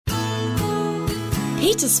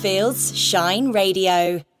Petersfield's Shine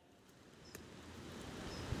Radio.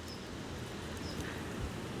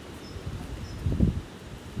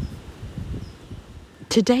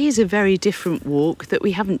 Today is a very different walk that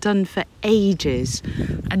we haven't done for ages,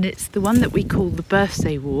 and it's the one that we call the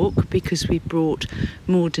birthday walk because we brought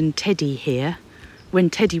Maud and Teddy here when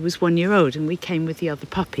Teddy was 1 year old and we came with the other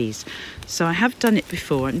puppies. So I have done it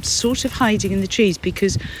before. I'm sort of hiding in the trees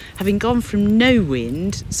because having gone from no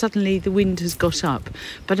wind, suddenly the wind has got up.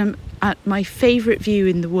 But I'm at my favourite view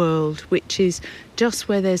in the world, which is just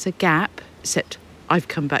where there's a gap, except I've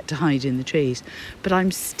come back to hide in the trees. But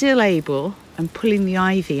I'm still able, I'm pulling the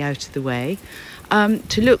ivy out of the way,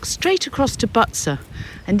 to look straight across to Butser.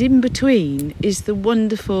 And in between is the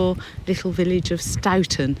wonderful little village of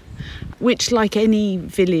Stoughton, which, like any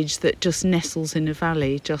village that just nestles in a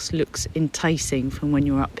valley, just looks enticing from when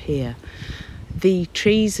you're up here. The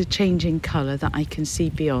trees are changing colour that I can see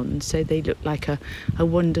beyond, so they look like a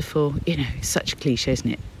wonderful, such a cliche,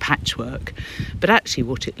 isn't it? Patchwork. But actually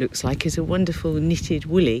what it looks like is a wonderful knitted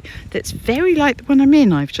woolly that's very like the one I'm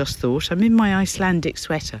in, I've just thought. I'm in my Icelandic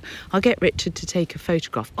sweater. I'll get Richard to take a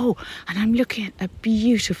photograph. Oh, and I'm looking at a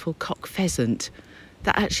beautiful cock pheasant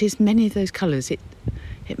that actually has many of those colours. It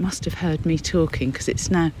must have heard me talking because it's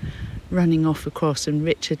now running off across, and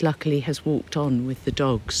Richard luckily has walked on with the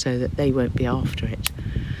dogs so that they won't be after it.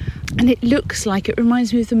 And it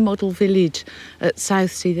reminds me of the model village at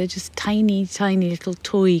Southsea. They're just tiny, tiny little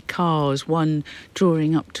toy cars, one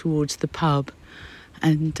drawing up towards the pub,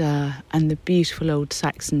 and the beautiful old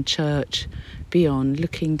Saxon church beyond,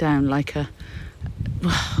 looking down like I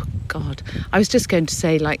was just going to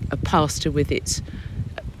say like a pastor with its,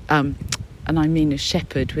 and I mean a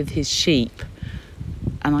shepherd with his sheep.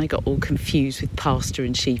 And I got all confused with pastor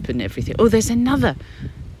and sheep and everything. Oh, there's another.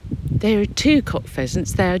 There are two cock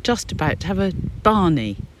pheasants. They are just about to have a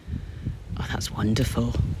Barney. Oh, that's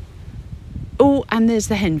wonderful. Oh, and there's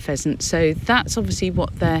the hen pheasant. So that's obviously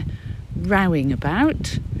what they're rowing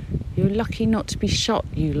about. You're lucky not to be shot,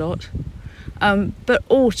 you lot. But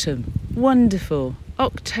autumn, wonderful.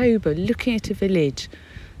 October, looking at a village.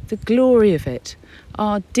 The glory of it.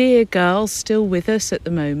 Our dear girl's still with us at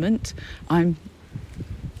the moment. I'm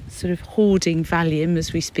sort of hoarding Valium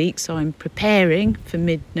as we speak, so I'm preparing for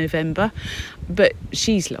mid-November, but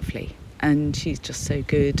she's lovely and she's just so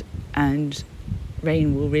good, and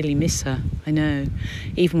Rain will really miss her. I know,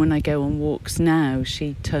 even when I go on walks now,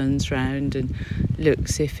 she turns round and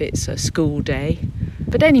looks if it's a school day.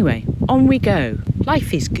 But anyway, on we go.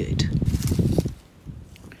 Life is good.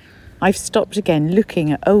 I've stopped again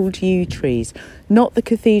looking at old yew trees, not the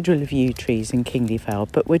Cathedral of Yew Trees in Kingley Vale,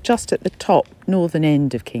 but we're just at the top northern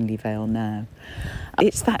end of Kingley Vale now.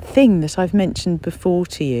 It's that thing that I've mentioned before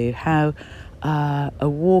to you, how a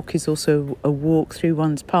walk is also a walk through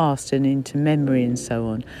one's past and into memory and so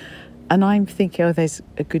on. And I'm thinking, there's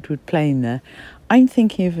a Goodwood Plain there. I'm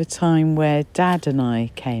thinking of a time where Dad and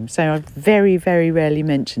I came. So I've very, very rarely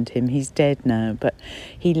mentioned him. He's dead now, but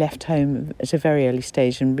he left home at a very early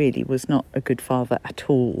stage and really was not a good father at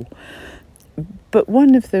all. But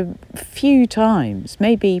one of the few times,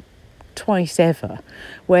 maybe twice ever,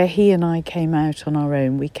 where he and I came out on our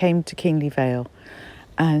own, we came to Kingley Vale,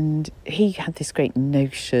 and he had this great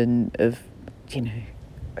notion of,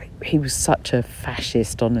 he was such a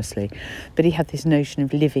fascist, honestly, but he had this notion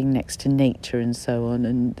of living next to nature and so on,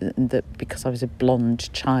 and that because I was a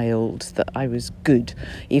blonde child that I was good,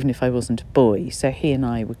 even if I wasn't a boy. So he and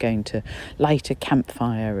I were going to light a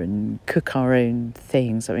campfire and cook our own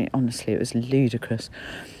things. I mean, honestly, it was ludicrous.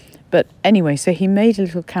 But anyway, so he made a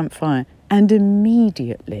little campfire, and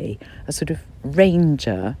immediately a sort of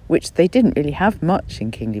ranger, which they didn't really have much in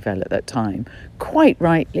Kingley Vale at that time, quite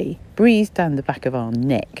rightly breathed down the back of our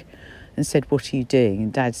neck and said, "What are you doing?"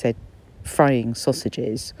 And Dad said, "Frying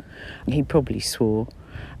sausages." He probably swore.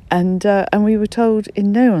 And we were told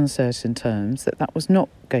in no uncertain terms that was not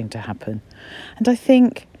going to happen. And I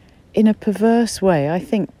think, in a perverse way,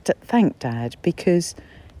 thank Dad, because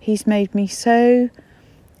he's made me so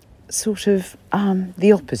sort of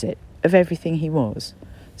the opposite of everything he was.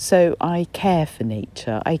 So I care for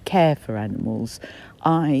nature, I care for animals,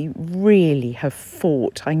 I really have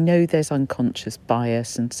fought. I know there's unconscious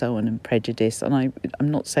bias and so on and prejudice, and I'm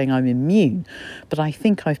not saying I'm immune, but I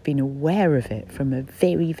think I've been aware of it from a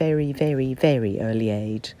very, very, very, very early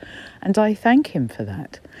age, and I thank him for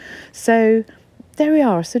that. So there we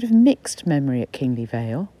are, a sort of mixed memory at Kingley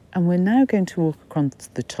Vale, and we're now going to walk across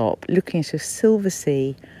the top, looking at a silver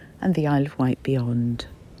sea and the Isle of Wight beyond.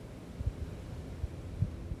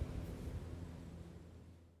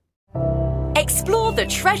 Explore the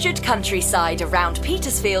treasured countryside around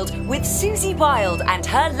Petersfield with Susie Wild and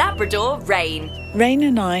her Labrador, Rain. Rain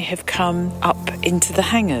and I have come up into the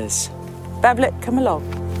hangars. Bablet, come along.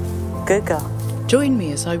 Good girl. Join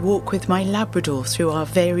me as I walk with my Labrador through our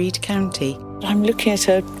varied county. I'm looking at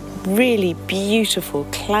a really beautiful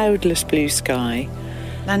cloudless blue sky.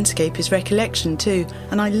 Landscape is recollection too,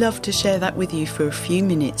 and I love to share that with you for a few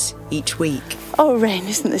minutes each week. Oh, Rain,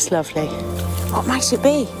 isn't this lovely? What might it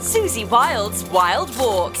be? Susie Wild's Wild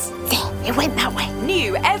Walks. There, it went that way.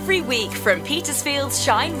 New every week from Petersfield's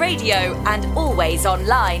Shine Radio and always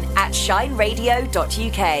online at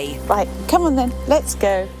shineradio.uk. Right, come on then, let's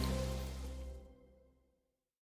go.